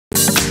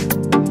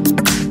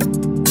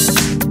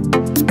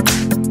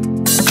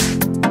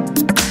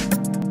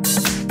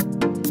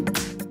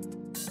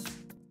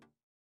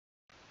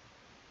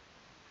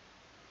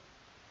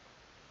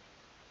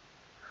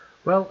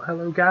Well,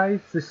 hello guys,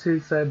 this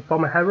is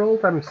Bomber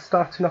Herald. I'm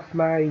starting off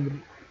my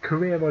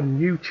career on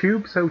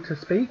YouTube, so to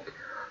speak.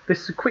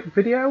 This is a quick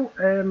video.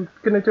 I'm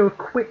going to do a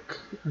quick,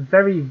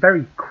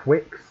 very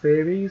quick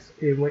series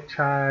in which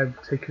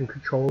I've taken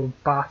control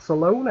of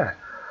Barcelona.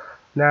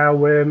 Now,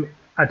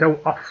 I don't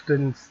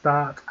often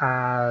start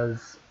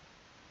as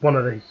one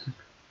of the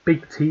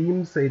big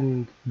teams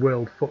in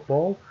world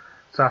football,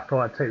 so I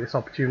thought I'd take this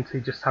opportunity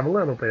just to have a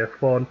little bit of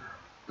fun,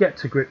 get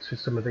to grips with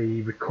some of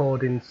the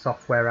recording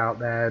software out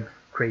there,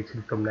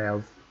 creating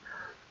thumbnails,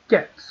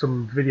 get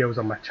some videos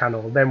on my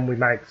channel, then we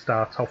might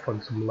start off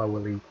on some lower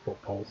league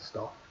football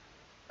stuff.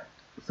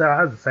 So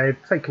as I say,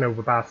 I've taken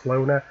over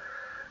Barcelona.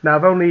 Now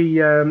I've only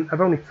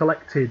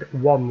selected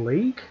one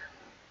league,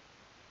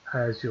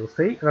 as you'll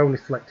see. I've only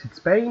selected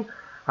Spain.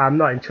 I'm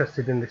not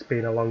interested in this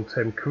being a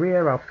long-term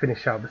career. I'll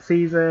finish out the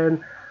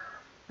season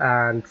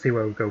and see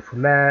where we go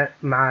from there.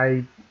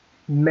 My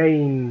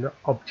main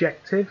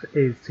objective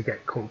is to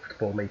get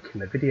comfortable making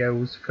the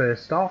videos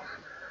first off.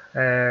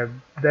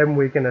 Then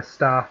we're going to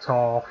start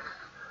off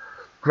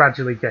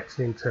gradually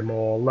getting into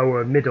more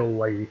lower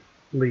middle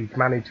league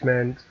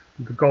management,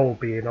 the goal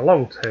being a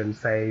long-term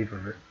save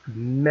of a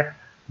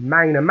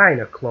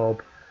minor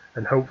club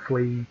and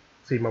hopefully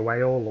see my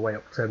way all the way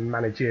up to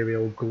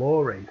managerial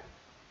glory.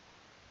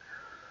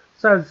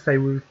 So as I say,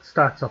 we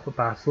started off at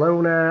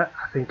Barcelona.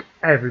 I think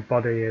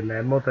everybody and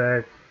their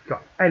mother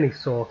got any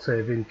sort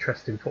of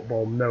interest in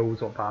football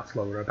knows what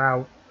Barcelona are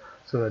about.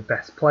 Some of the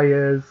best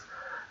players,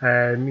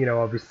 you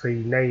know,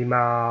 obviously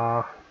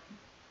Neymar,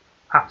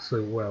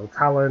 absolute world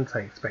talent. I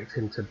expect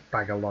him to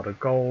bag a lot of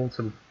goals.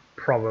 I'm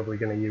probably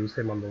going to use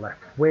him on the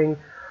left wing.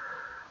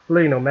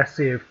 Lionel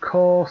Messi, of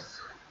course,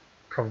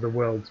 probably the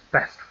world's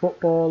best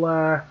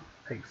footballer.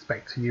 I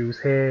expect to use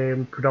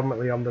him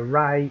predominantly on the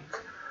right.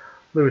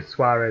 Luis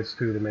Suarez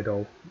through the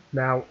middle.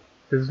 Now,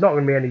 there's not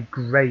going to be any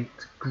great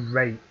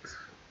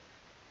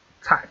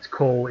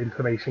tactical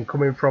information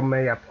coming from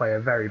me. I play a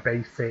very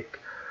basic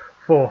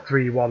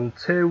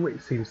 4-3-1-2.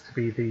 It seems to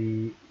be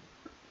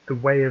the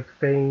way of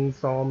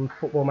things on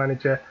Football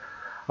Manager.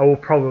 I will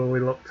probably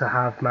look to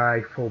have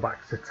my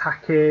fullbacks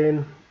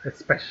attacking,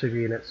 especially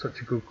being at such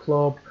a good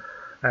club.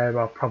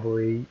 I'll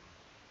probably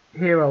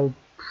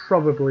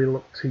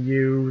look to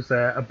use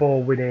a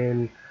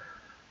ball-winning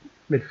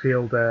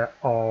midfielder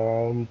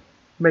on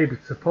maybe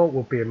support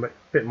will be a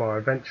bit more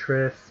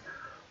adventurous.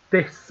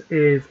 This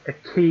is a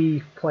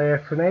key player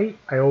for me.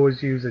 I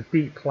always use a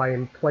deep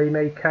lying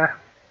playmaker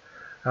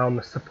on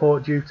the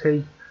support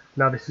duty.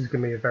 Now this is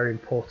going to be a very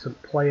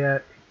important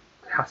player.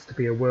 It has to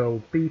be a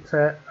world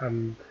beater,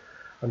 and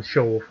I'm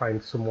sure we'll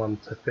find someone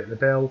to fit the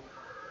bill.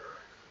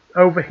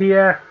 Over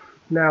here,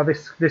 now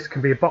this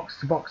can be a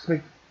box-to-box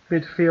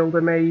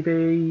midfielder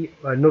maybe,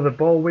 another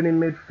ball-winning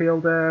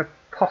midfielder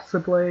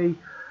possibly.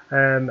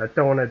 I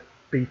don't want to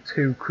be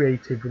too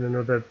creative with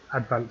another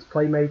advanced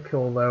playmaker,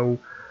 although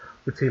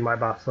the team like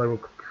Barcelona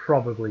could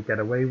probably get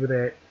away with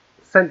it.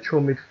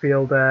 Central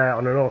midfielder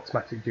on an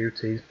automatic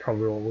duty is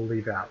probably what we'll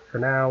leave it out for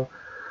now.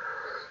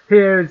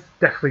 Here is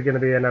definitely going to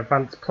be an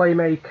advanced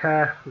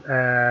playmaker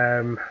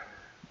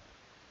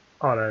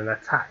on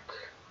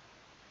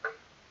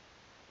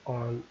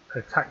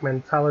attack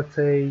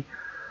mentality.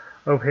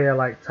 Over here I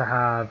like to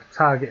have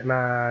target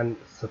man,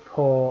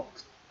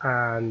 support,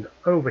 and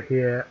over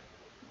here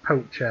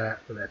poacher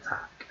with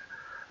attack.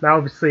 Now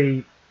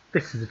obviously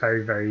this is a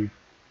very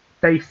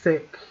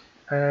basic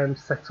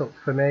setup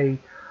for me.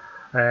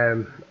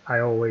 I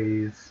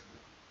always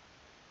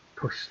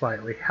push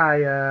slightly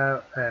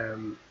higher,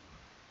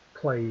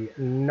 play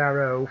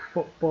narrow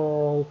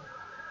football,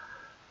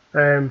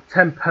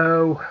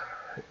 tempo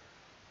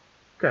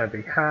gonna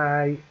be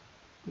high,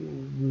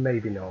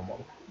 maybe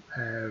normal.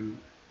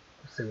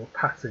 So we'll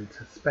pass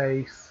into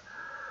space.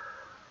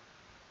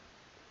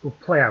 We'll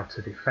play out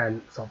a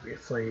defence,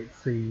 obviously,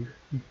 it's the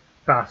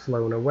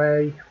Barcelona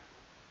way.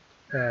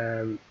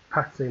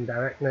 Passing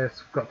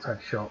directness, we've got to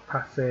have short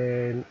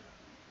passing.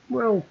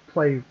 We'll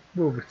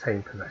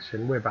retain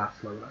possession, we're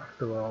Barcelona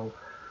after all.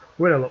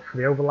 We're going to look for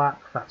the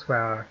overlap, that's where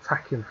our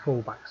attacking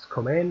fullbacks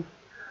come in.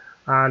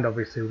 And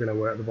obviously we're going to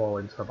work the ball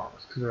into the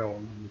box, because we're all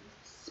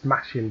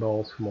smashing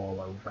balls from all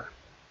over.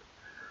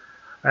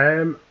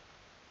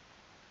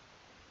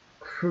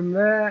 From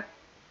there,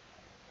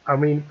 I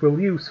mean, we'll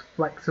use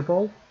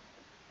flexible.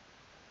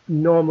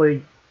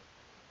 Normally,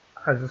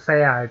 as I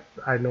say, I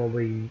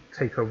normally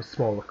take over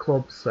smaller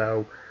clubs,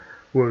 so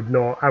I would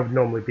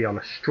normally be on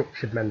a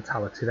structured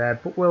mentality there,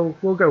 but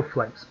we'll go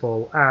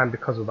flexible, and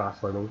because of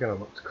Barcelona, we're going to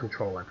look to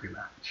control every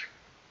match.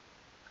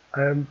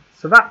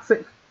 So that's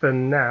it for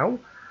now.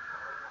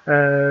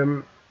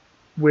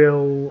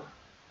 We'll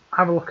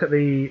have a look at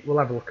the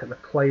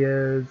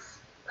players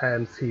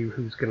and see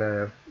who's going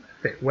to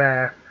fit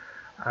where.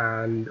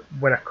 And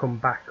when I come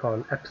back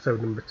on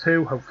episode number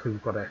 2, hopefully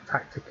we've got a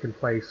tactic in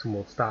place and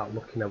we'll start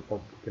looking at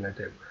what we're going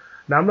to do.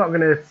 Now I'm not going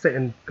to sit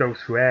and go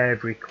through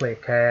every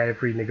click,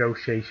 every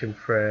negotiation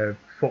for a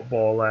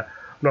footballer.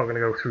 I'm not going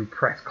to go through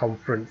press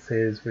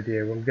conferences with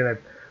you. I'm going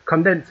to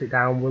condense it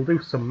down. We'll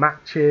do some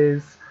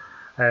matches.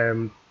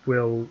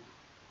 We'll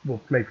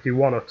we'll maybe do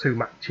 1 or 2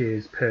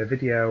 matches per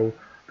video.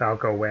 Then I'll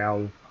go away,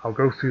 I'll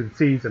go through the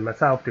season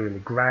myself doing the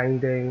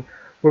grinding.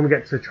 When we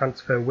get to the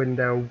transfer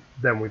window,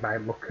 then we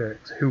might look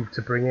at who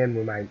to bring in,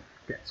 we might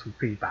get some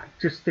feedback.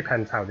 Just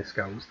depends how this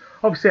goes.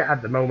 Obviously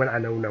at the moment I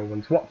know no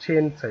one's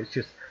watching, so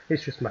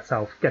it's just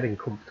myself getting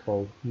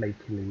comfortable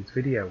making these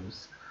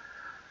videos.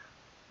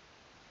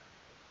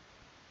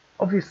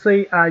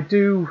 Obviously I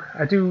do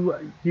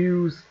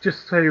use,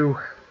 just to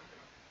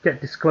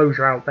get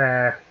disclosure out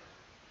there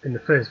in the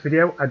first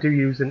video, I do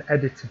use an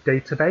edited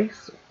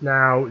database.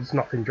 Now it's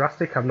nothing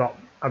drastic. I've not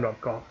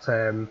got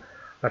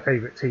my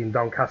favourite team,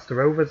 Doncaster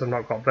Rovers. I've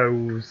not got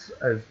those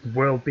as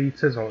world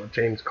beaters, or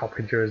James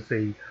Coppinger as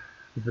the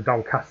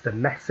Doncaster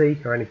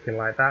Messi or anything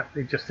like that.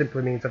 It just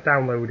simply means I've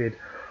downloaded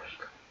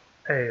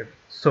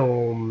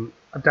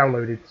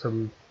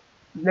some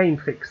name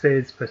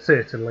fixes for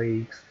certain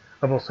leagues.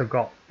 I've also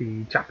got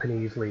the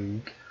Japanese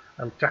League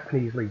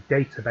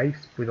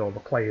database with all the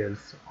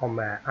players on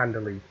there and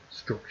a league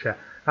structure.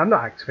 I'm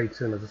not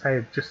activating them, as I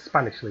say, just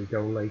Spanish League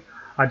only.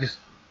 I just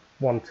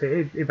want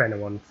it, if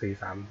anyone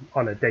sees I'm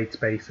on a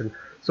database and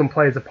some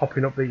players are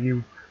popping up that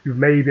you've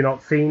maybe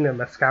not seen, and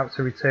the scouts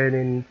are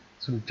returning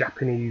some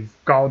Japanese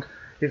god.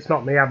 It's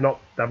not me. I've not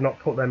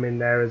put them in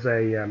there as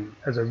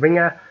a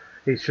ringer.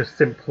 It's just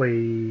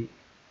simply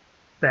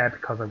there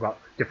because I've got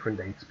a different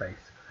database.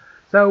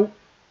 So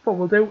what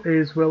we'll do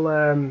is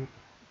we'll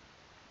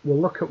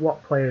look at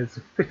what players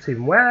fit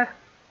in where.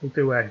 We'll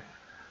do a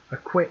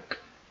quick,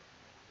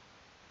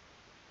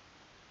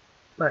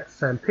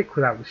 let's pick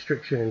without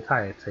restriction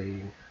entire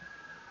team.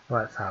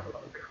 Let's have a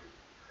look.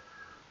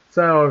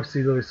 So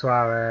obviously Luis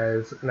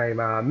Suarez,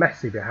 Neymar,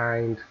 Messi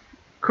behind.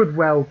 Could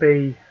well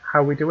be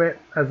how we do it.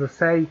 As I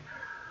say,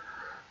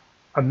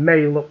 I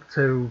may look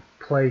to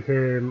play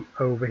him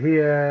over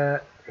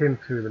here, him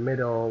through the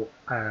middle,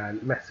 and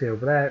Messi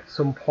over there at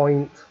some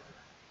point.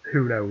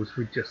 Who knows?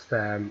 We'll just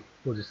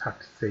have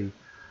to see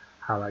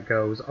how that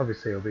goes.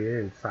 Obviously it'll be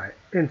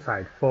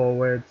inside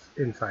forwards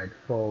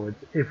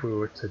if we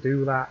were to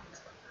do that.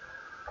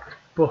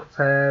 But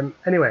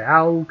anyway,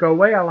 I'll go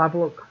away, I'll have a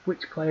look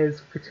which players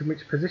fit in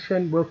which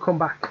position. We'll come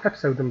back,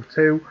 episode number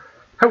 2,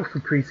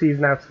 hopefully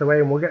pre-season out of the way,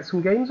 and we'll get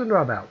some games under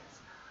our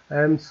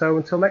belts. So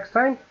until next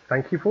time,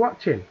 thank you for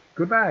watching.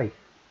 Goodbye.